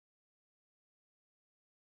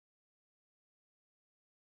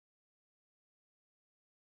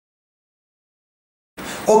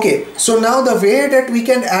Okay, so now the way that we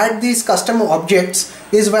can add these custom objects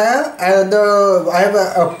is via I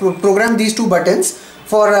have programmed these two buttons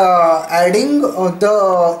for adding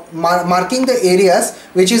marking the areas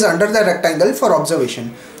which is under the rectangle for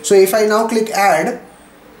observation. So if I now click add,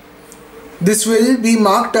 this will be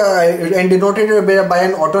marked and denoted by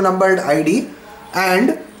an auto numbered ID,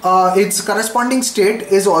 and its corresponding state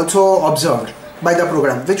is also observed by the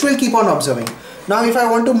program, which will keep on observing. Now if I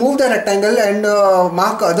want to move the rectangle and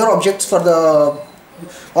mark other objects for the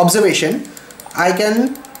observation, I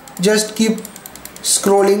can just keep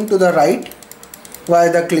scrolling to the right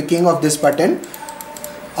via the clicking of this button.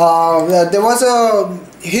 There was a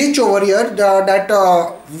hitch over here that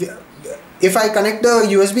if I connect the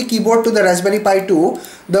USB keyboard to the Raspberry Pi 2,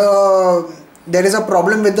 there is a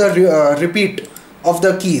problem with the repeat of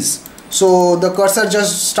the keys. So the cursor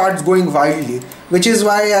just starts going wildly, which is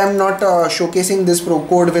why I am not showcasing this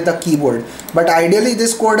code with a keyboard. But ideally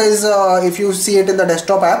this code is, if you see it in the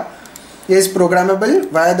desktop app, is programmable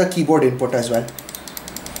via the keyboard input as well.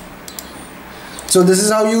 So this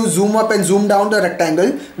is how you zoom up and zoom down the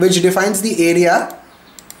rectangle, which defines the area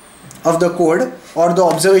of the code or the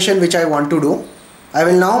observation which I want to do. I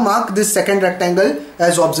will now mark this second rectangle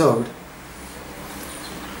as observed.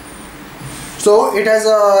 So it has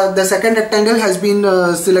the second rectangle has been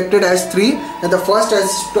selected as 3 and the first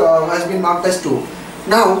has been marked as 2.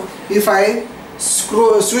 Now if I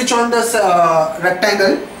switch on this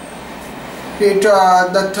rectangle,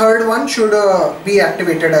 the third one should be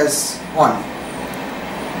activated as on,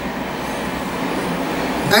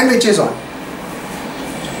 and which is on.